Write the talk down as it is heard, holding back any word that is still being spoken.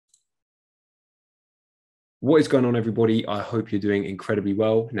What is going on, everybody? I hope you're doing incredibly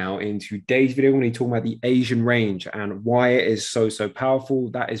well. Now, in today's video, we're going to be talking about the Asian range and why it is so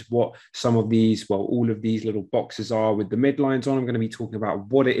powerful. That is what some of these, well, all of these little boxes are with the midlines on. I'm going to be talking about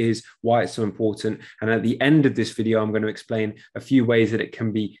what it is, why it's so important. And at the end of this video, I'm going to explain a few ways that it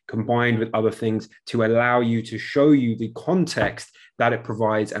can be combined with other things to allow you to show you the context that it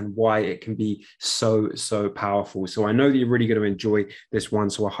provides and why it can be so powerful. So I know that you're really going to enjoy this one,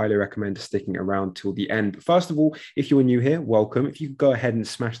 so I highly recommend sticking around till the end. But first of all, if you're new here, welcome. If you could go ahead and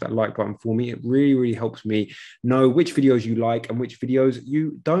smash that like button for me, it really helps me know which videos you like and which videos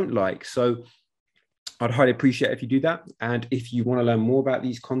you don't like. So I'd highly appreciate if you do that. And if you want to learn more about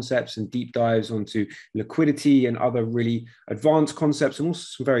these concepts and deep dives onto liquidity and other really advanced concepts and also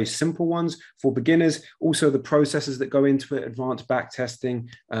some very simple ones for beginners, also the processes that go into it, advanced back testing,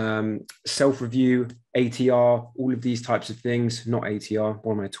 self-review, ATR, all of these types of things, not ATR,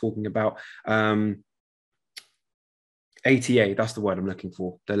 what am I talking about? ATA, that's the word I'm looking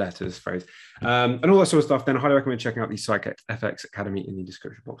for, the letters phrase, and all that sort of stuff, then I highly recommend checking out the PsychFX Academy in the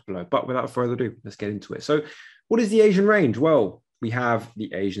description box below. But without further ado, let's get into it. So what is the Asian range? Well, we have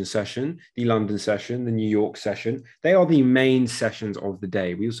the Asian session, the London session, the New York session. They are the main sessions of the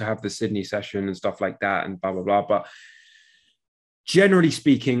day. We also have the Sydney session and stuff like that and blah, blah, blah. But generally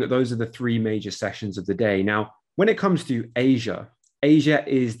speaking, those are the three major sessions of the day. Now, when it comes to Asia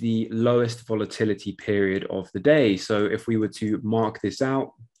is the lowest volatility period of the day. So if we were to mark this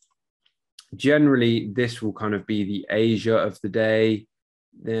out, generally this will kind of be the Asia of the day.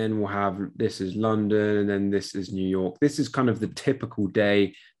 Then we'll have, this is London, and then this is New York. This is kind of the typical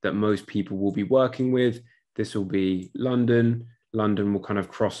day that most people will be working with. This will be London. London will kind of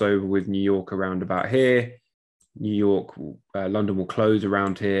cross over with New York around about here. London will close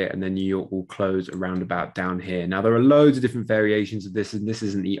around here, and then New York will close around about down here. Now, there are loads of different variations of this, and this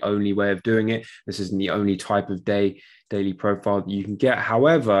isn't the only way of doing it. This isn't the only type of daily profile that you can get.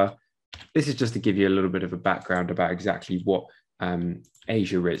 However, this is just to give you a little bit of a background about exactly what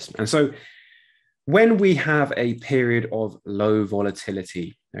Asia is. And so when we have a period of low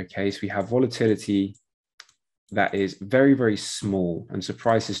volatility, okay, so we have volatility that is very small, and so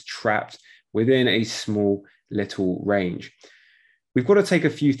price is trapped within a small little range. We've got to take a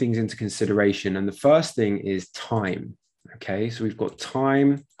few things into consideration. And the first thing is time. Okay, so we've got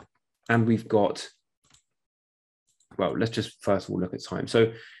time and we've got, well, let's just first of all look at time.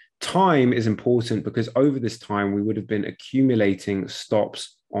 So time is important because over this time, we would have been accumulating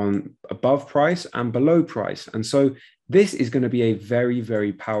stops on above price and below price. And so this is going to be a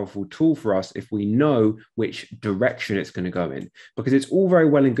very powerful tool for us if we know which direction it's going to go in, because it's all very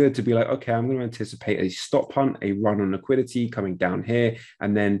well and good to be like, okay, I'm going to anticipate a stop hunt, a run on liquidity coming down here,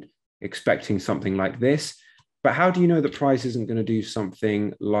 and then expecting something like this. But how do you know that price isn't going to do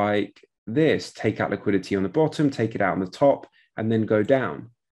something like this? Take out liquidity on the bottom, take it out on the top, and then go down.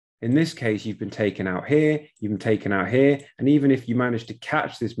 In this case, you've been taken out here, you've been taken out here. And even if you manage to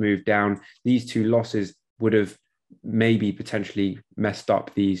catch this move down, these two losses would have maybe potentially messed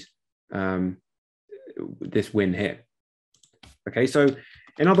up these this win here. Okay, so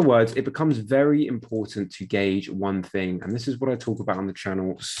in other words, it becomes very important to gauge one thing, and this is what I talk about on the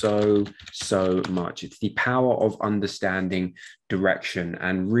channel so much. It's the power of understanding direction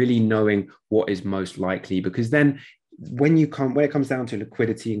and really knowing what is most likely, because then when it comes down to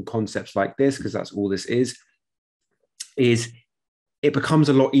liquidity and concepts like this, because that's all this is it becomes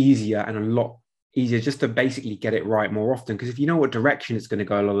a lot easier and a lot easier just to basically get it right more often. Because if you know what direction it's going to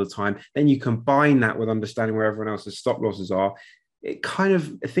go a lot of the time, then you combine that with understanding where everyone else's stop losses are. It kind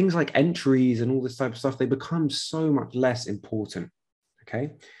of, things like entries and all this type of stuff, they become so much less important.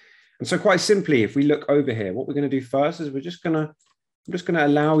 Okay. And so quite simply, if we look over here, what we're going to do first is I'm just going to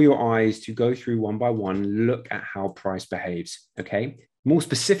allow your eyes to go through one by one, look at how price behaves. Okay. More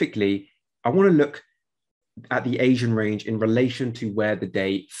specifically, I want to look at the Asian range in relation to where the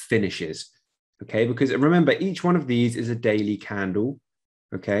day finishes. Okay, because remember, each one of these is a daily candle.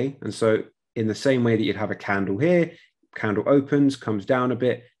 Okay, and so in the same way that you'd have a candle here, candle opens, comes down a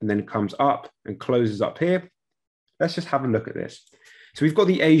bit, and then comes up and closes up here. Let's just have a look at this. So we've got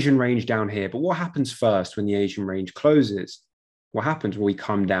the Asian range down here, but what happens first when the Asian range closes? What happens? Well, we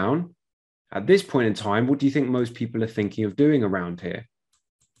come down. At this point in time, what do you think most people are thinking of doing around here?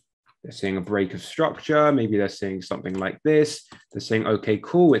 They're seeing a break of structure. Maybe they're seeing something like this. They're saying, okay,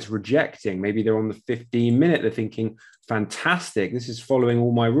 cool, it's rejecting. Maybe they're on the 15-minute. They're thinking, fantastic, this is following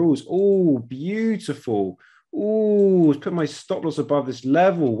all my rules. Oh, beautiful. Oh, let's put my stop loss above this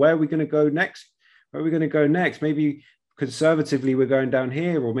level. Where are we going to go next? Where are we going to go next? Maybe conservatively, we're going down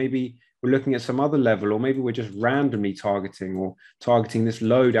here, or maybe we're looking at some other level, or maybe we're just randomly targeting this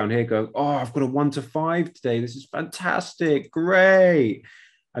low down here, going, oh, I've got a 1 to 5 today. This is fantastic. Great.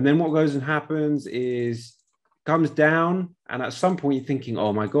 And then what goes and happens is comes down. And at some point you're thinking,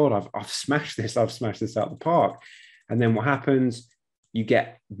 oh my God, I've smashed this. I've smashed this out of the park. And then what happens? You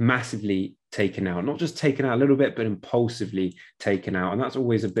get massively taken out, not just taken out a little bit, but impulsively taken out. And that's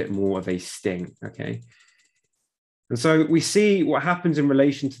always a bit more of a sting, okay? And so we see what happens in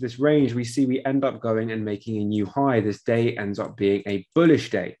relation to this range. We see we end up going and making a new high. This day ends up being a bullish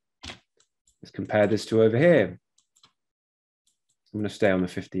day. Let's compare this to over here. I'm going to stay on the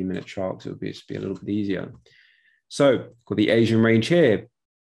 15-minute chart because it would just be a little bit easier. So got the Asian range here.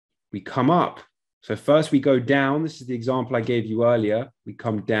 We come up. So first we go down. This is the example I gave you earlier. We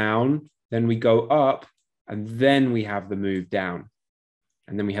come down, then we go up, and then we have the move down.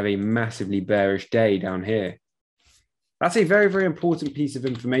 And then we have a massively bearish day down here. That's a very, very important piece of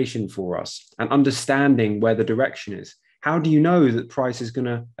information for us, and understanding where the direction is. How do you know that price is going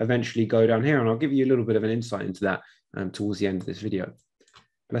to eventually go down here? And I'll give you a little bit of an insight into that towards the end of this video.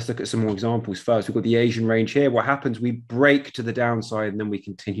 Let's look at some more examples first. We've got the Asian range here. What happens? We break to the downside and then we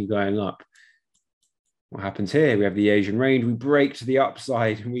continue going up. What happens here? We have the Asian range. We break to the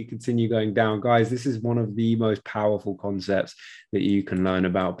upside and we continue going down. Guys, this is one of the most powerful concepts that you can learn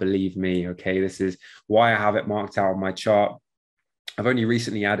about. Believe me, okay? This is why I have it marked out on my chart. I've only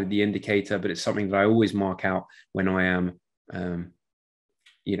recently added the indicator, but it's something that I always mark out when I am,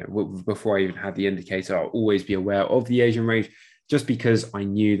 before I even have the indicator, I'll always be aware of the Asian range, just because I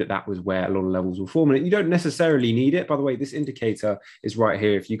knew that that was where a lot of levels were forming. And you don't necessarily need it. By the way, this indicator is right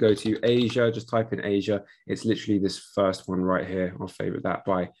here. If you go to Asia, just type in Asia. It's literally this first one right here. I'll favorite that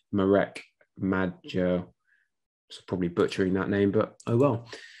by Marek Madjer. So probably butchering that name, but oh well.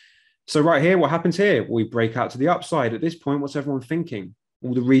 So right here, what happens here? We break out to the upside. At this point, what's everyone thinking?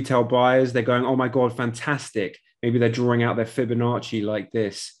 All the retail buyers, they're going, oh my God, fantastic. Maybe they're drawing out their Fibonacci like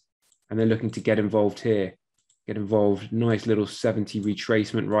this, and they're looking to get involved here. Get involved, nice little 70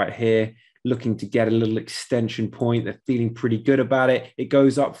 retracement right here, looking to get a little extension point. They're feeling pretty good about it. It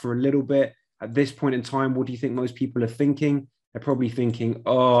goes up for a little bit. At this point in time, what do you think most people are thinking? They're probably thinking,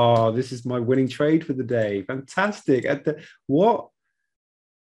 oh, this is my winning trade for the day. Fantastic. What?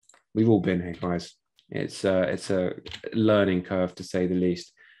 We've all been here, guys. It's a learning curve, to say the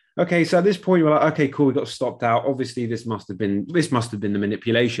least. Okay, so at this point, you're like, okay, cool, we got stopped out. Obviously, this must have been the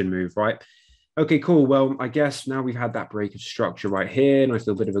manipulation move, right? Okay, cool. Well, I guess now we've had that break of structure right here. Nice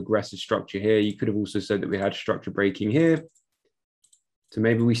little bit of aggressive structure here. You could have also said that we had structure breaking here. So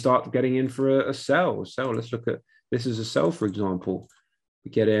maybe we start getting in for a sell. Let's look at this as a sell, for example.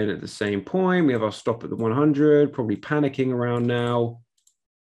 We get in at the same point. We have our stop at the 100, probably panicking around now.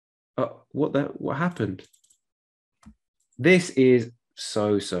 What happened? This is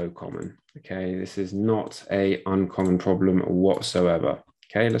so common. Okay, this is not a uncommon problem whatsoever.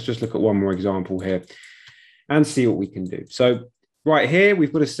 Okay, let's just look at one more example here and see what we can do. So right here,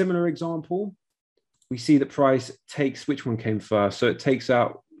 we've got a similar example. We see the price takes, which one came first? So it takes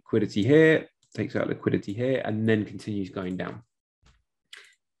out liquidity here, and then continues going down.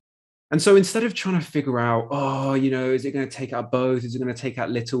 And so instead of trying to figure out, oh, is it going to take out both? Is it going to take out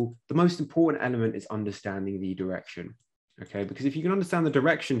little? The most important element is understanding the direction. Okay, because if you can understand the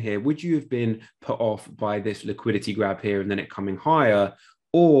direction here, would you have been put off by this liquidity grab here and then it coming higher?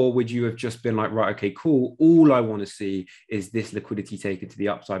 Or would you have just been like, right, okay, cool. All I want to see is this liquidity taken to the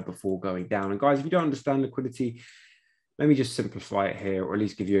upside before going down. And guys, if you don't understand liquidity, let me just simplify it here, or at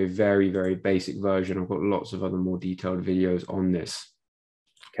least give you a very, very basic version. I've got lots of other more detailed videos on this.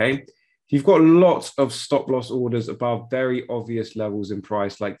 Okay. If you've got lots of stop loss orders above very obvious levels in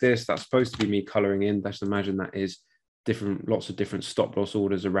price like this, that's supposed to be me coloring in. Let's imagine that is lots of different stop loss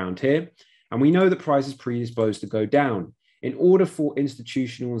orders around here. And we know that price is predisposed to go down. In order for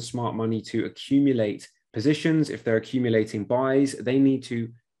institutional and smart money to accumulate positions, if they're accumulating buys, there need to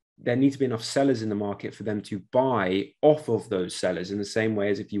be enough sellers in the market for them to buy off of those sellers, in the same way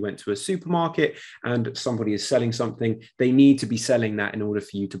as if you went to a supermarket and somebody is selling something, they need to be selling that in order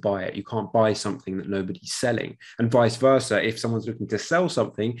for you to buy it. You can't buy something that nobody's selling, and vice versa. If someone's looking to sell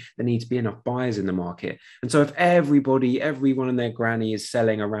something, there need to be enough buyers in the market. And so if everyone and their granny is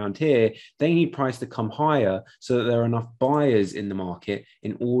selling around here, they need price to come higher so that there are enough buyers in the market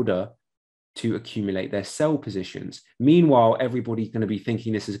in order to accumulate their sell positions. Meanwhile, everybody's going to be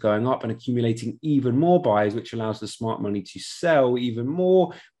thinking this is going up and accumulating even more buys, which allows the smart money to sell even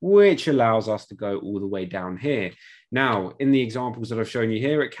more, which allows us to go all the way down here. Now, in the examples that I've shown you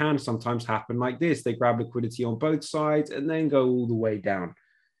here, it can sometimes happen like this. They grab liquidity on both sides and then go all the way down.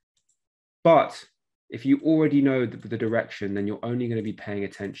 But if you already know the direction, then you're only going to be paying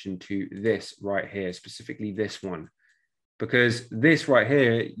attention to this right here, specifically this one, because this right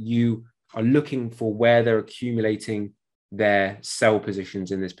here, you are looking for where they're accumulating their sell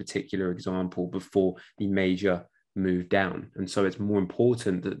positions in this particular example before the major move down. And so it's more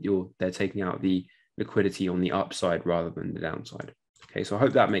important that they're taking out the liquidity on the upside rather than the downside. Okay, so I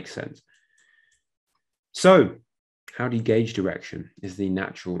hope that makes sense. So how do you gauge direction is the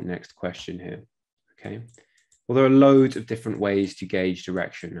natural next question here. Okay, well, there are loads of different ways to gauge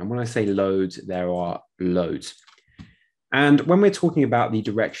direction. And when I say loads, there are loads. And when we're talking about the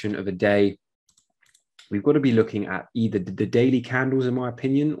direction of a day, we've got to be looking at either the daily candles, in my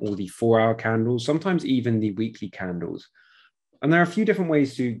opinion, or the 4-hour candles, sometimes even the weekly candles. And there are a few different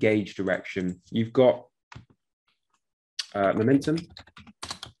ways to gauge direction. You've got momentum,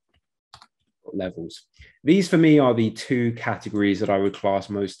 levels. These for me are the two categories that I would class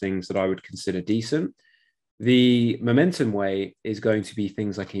most things that I would consider decent. The momentum way is going to be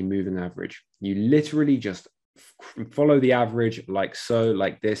things like a moving average. You literally just follow the average like so,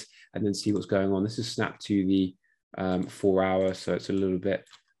 like this, and then see what's going on. This is snapped to the 4-hour, so it's a little bit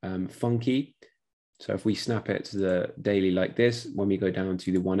funky. So if we snap it to the daily like this, when we go down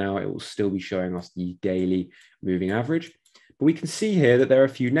to the 1 hour, it will still be showing us the daily moving average. But we can see here that there are a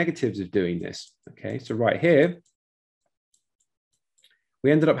few negatives of doing this. Okay, so right here,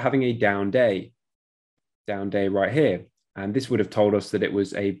 we ended up having a down day right here. And this would have told us that it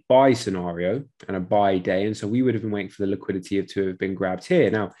was a buy scenario and a buy day. And so we would have been waiting for the liquidity to have been grabbed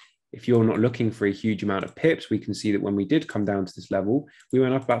here. Now, if you're not looking for a huge amount of pips, we can see that when we did come down to this level, we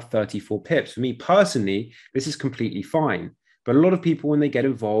went up about 34 pips. For me personally, this is completely fine. But a lot of people, when they get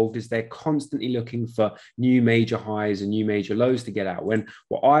involved, is they're constantly looking for new major highs and new major lows to get out. When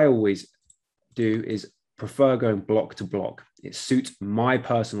what I always do is prefer going block to block. It suits my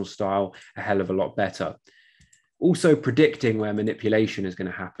personal style a hell of a lot better. Also predicting where manipulation is going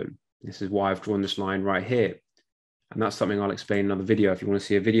to happen. This is why I've drawn this line right here. And that's something I'll explain in another video. If you want to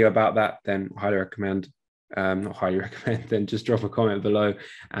see a video about that, then highly recommend, not highly recommend, then just drop a comment below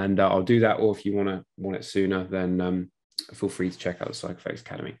and I'll do that. Or if you want it sooner, then feel free to check out the PsychFX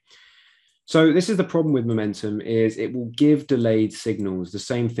Academy. So this is the problem with momentum, is it will give delayed signals. The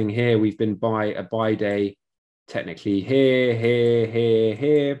same thing here. We've been by a buy day, technically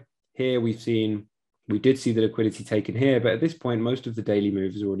here. We did see the liquidity taken here, but at this point, most of the daily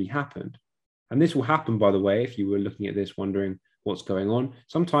move has already happened. And this will happen, by the way, if you were looking at this wondering what's going on.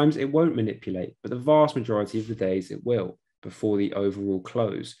 Sometimes it won't manipulate, but the vast majority of the days it will before the overall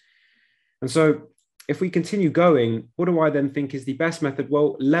close. And so if we continue going, what do I then think is the best method?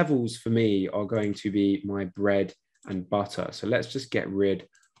 Well, levels for me are going to be my bread and butter. So let's just get rid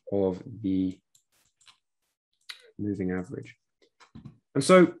of the moving average. And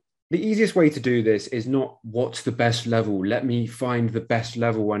so the easiest way to do this is not what's the best level. Let me find the best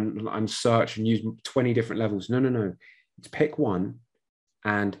level and search and use 20 different levels. No. It's pick one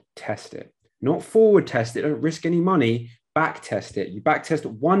and test it. Not forward test it. Don't risk any money. Back test it. You back test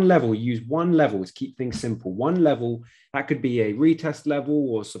at one level. You use one level to keep things simple. One level, that could be a retest level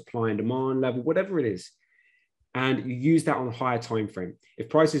or supply and demand level, whatever it is. And you use that on a higher time frame. If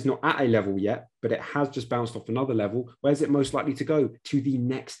price is not at a level yet, but it has just bounced off another level, where's it most likely to go? To the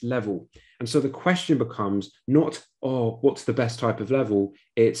next level. And so the question becomes not, oh, what's the best type of level?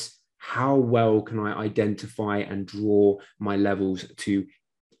 It's how well can I identify and draw my levels to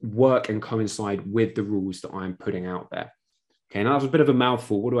work and coincide with the rules that I'm putting out there. Okay, now that's a bit of a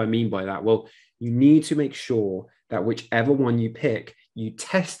mouthful. What do I mean by that? Well, you need to make sure that whichever one you pick, you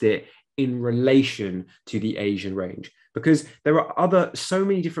test it in relation to the Asian range, because there are so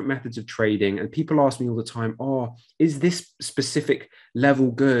many different methods of trading. And people ask me all the time, oh, is this specific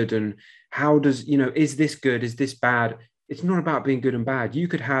level good? And how does, is this good? Is this bad? It's not about being good and bad. You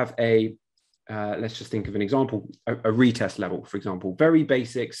could have let's just think of an example, a retest level, for example, very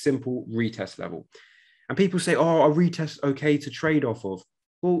basic, simple retest level. And people say, oh, a retest okay to trade off of.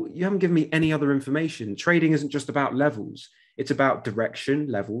 Well, you haven't given me any other information. Trading isn't just about levels. It's about direction,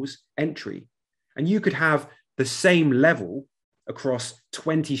 levels, entry. And you could have the same level across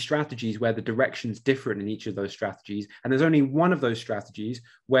 20 strategies where the direction's different in each of those strategies. And there's only one of those strategies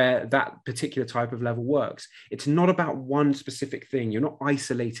where that particular type of level works. It's not about one specific thing. You're not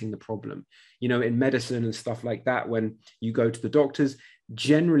isolating the problem. In medicine and stuff like that, when you go to the doctors,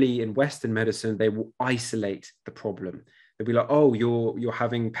 generally in Western medicine, they will isolate the problem. They'll be like, oh, you're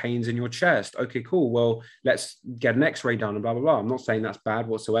having pains in your chest. Okay, cool. Well, let's get an X-ray done and blah, blah, blah. I'm not saying that's bad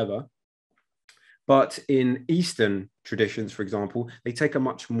whatsoever. But in Eastern traditions, for example, they take a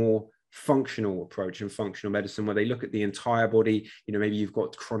much more functional approach and functional medicine, where they look at the entire body. You know, maybe you've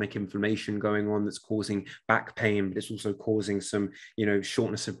got chronic inflammation going on that's causing back pain, but it's also causing some, you know,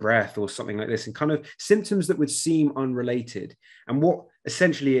 shortness of breath or something like this, and kind of symptoms that would seem unrelated. And what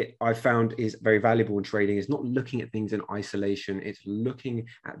essentially I found is very valuable in trading is not looking at things in isolation. It's looking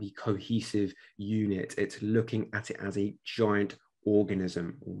at the cohesive unit. It's looking at it as a giant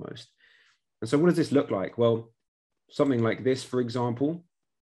organism almost. And so what does this look like? Well, something like this, for example,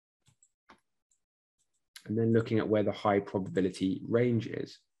 and then looking at where the high probability range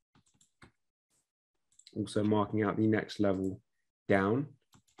is. Also marking out the next level down.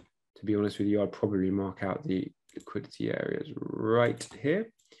 To be honest with you, I'd probably mark out the liquidity areas right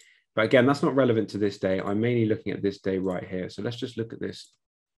here. But again, that's not relevant to this day. I'm mainly looking at this day right here. So let's just look at this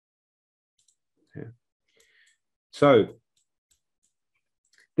here. So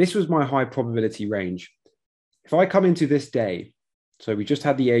this was my high probability range. If I come into this day, so we just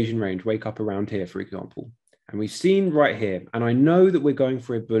had the Asian range wake up around here, for example, and we've seen right here, and I know that we're going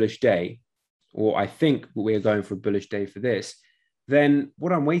for a bullish day, or I think we're going for a bullish day for this, then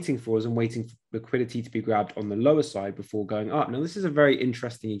what I'm waiting for is I'm waiting for liquidity to be grabbed on the lower side before going up. Now, this is a very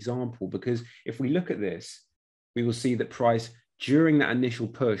interesting example, because if we look at this, we will see that price during that initial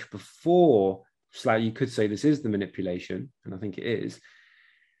push before, you could say this is the manipulation, and I think it is,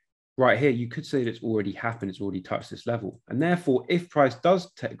 right here, you could say that it's already happened, it's already touched this level. And therefore, if price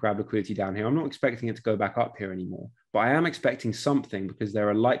does grab liquidity down here, I'm not expecting it to go back up here anymore, but I am expecting something, because there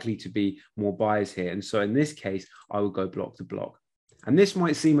are likely to be more buyers here. And so in this case, I will go block to block. And this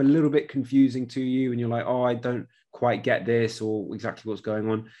might seem a little bit confusing to you, and you're like, oh, I don't quite get this or exactly what's going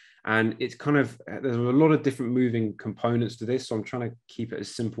on. And it's kind of, there's a lot of different moving components to this. So I'm trying to keep it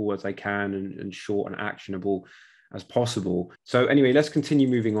as simple as I can and short and actionable as possible. So anyway, let's continue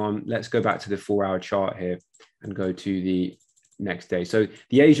moving on. Let's go back to the 4-hour chart here and go to the next day. So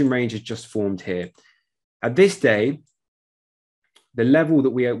the Asian range is just formed here. At this day, the level that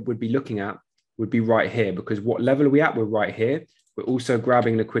we would be looking at would be right here, because what level are we at? We're right here. We're also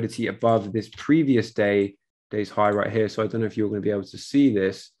grabbing liquidity above this previous day's high right here. So I don't know if you're going to be able to see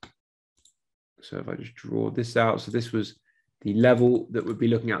this. So if I just draw this out, so this was the level that we'd be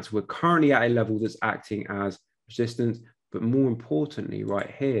looking at. So we're currently at a level that's acting as resistance, but more importantly right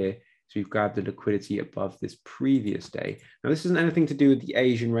here, so we've grabbed the liquidity above this previous day. Now, this isn't anything to do with the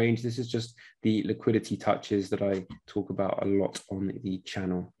Asian range. This is just the liquidity touches that I talk about a lot on the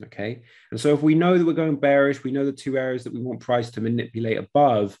channel, okay? And so if we know that we're going bearish, we know the two areas that we want price to manipulate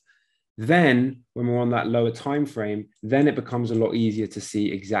above, then when we're on that lower time frame, then it becomes a lot easier to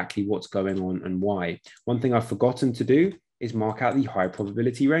see exactly what's going on and why. One thing I've forgotten to do is mark out the high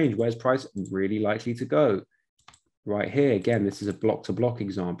probability range. Where's price really likely to go? Right here, again, this is a block to block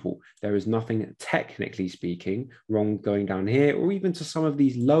example. There is nothing, technically speaking, wrong going down here or even to some of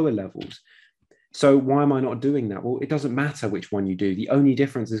these lower levels. So why am I not doing that? Well, it doesn't matter which one you do. The only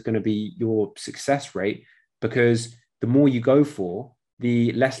difference is going to be your success rate, because the more you go for,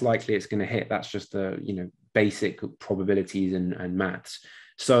 the less likely it's going to hit. That's just the, you know, basic probabilities and maths.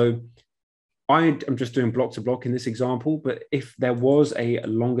 So I'm just doing block to block in this example, but if there was a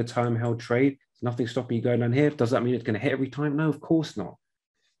longer term held trade, nothing stopping you going down here. Does that mean it's going to hit every time? No, of course not.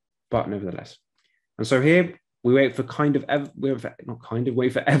 But nevertheless. And so here we wait for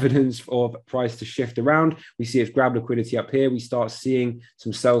wait for evidence of price to shift around. We see it's grab liquidity up here. We start seeing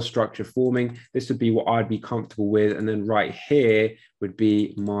some sell structure forming. This would be what I'd be comfortable with. And then right here would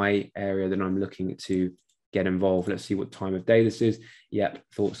be my area that I'm looking to get involved. Let's see what time of day this is. Yep,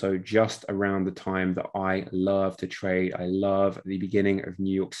 thought so. Just around the time that I love to trade. I love the beginning of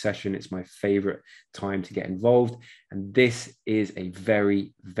New York session. It's my favorite time to get involved. And this is a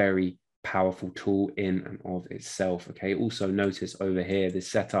very, very powerful tool in and of itself. Okay. Also notice over here, this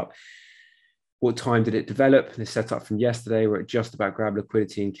setup. What time did it develop? This setup from yesterday where it just about grabbed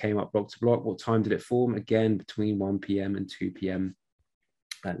liquidity and came up block to block. What time did it form? Again, between 1 p.m. and 2 p.m.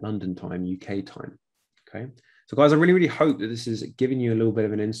 at London time, UK time. Okay. So guys, I really, really hope that this is giving you a little bit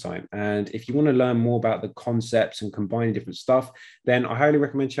of an insight. And if you want to learn more about the concepts and combining different stuff, then I highly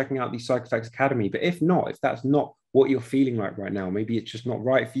recommend checking out the PsychFX Academy. But if not, if that's not what you're feeling like right now, maybe it's just not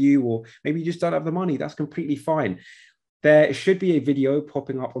right for you, or maybe you just don't have the money, that's completely fine. There should be a video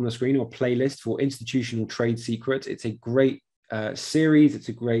popping up on the screen or playlist for institutional trade secrets. It's a great series. It's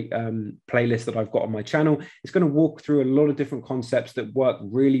a great playlist that I've got on my channel. It's going to walk through a lot of different concepts that work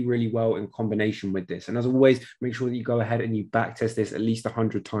really, really well in combination with this. And as always, make sure that you go ahead and you back test this at least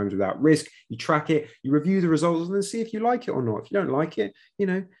 100 times without risk. You track it, you review the results, and then see if you like it or not. If you don't like it, you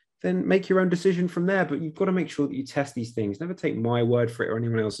know, then make your own decision from there. But you've got to make sure that you test these things. Never take my word for it or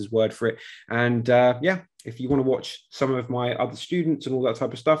anyone else's word for it. And yeah, if you want to watch some of my other students and all that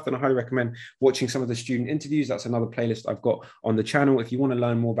type of stuff, then I highly recommend watching some of the student interviews. That's another playlist I've got on the channel. If you want to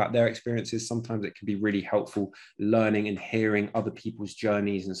learn more about their experiences, sometimes it can be really helpful learning and hearing other people's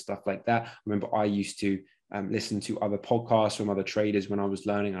journeys and stuff like that. I remember I used to listen to other podcasts from other traders when I was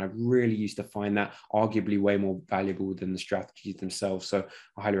learning. I really used to find that arguably way more valuable than the strategies themselves. So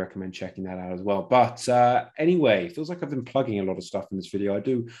I highly recommend checking that out as well. But anyway, it feels like I've been plugging a lot of stuff in this video. I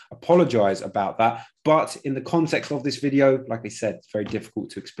do apologize about that. But in the context of this video, like I said, it's very difficult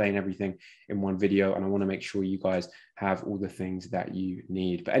to explain everything in one video. And I want to make sure you guys have all the things that you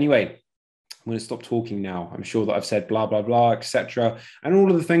need. But anyway, I'm going to stop talking now. I'm sure that I've said blah, blah, blah, etc. And all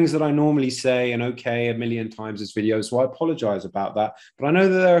of the things that I normally say and okay a million times this video. So I apologize about that. But I know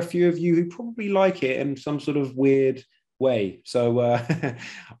that there are a few of you who probably like it in some sort of weird way. So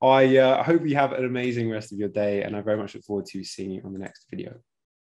I hope you have an amazing rest of your day. And I very much look forward to seeing you on the next video.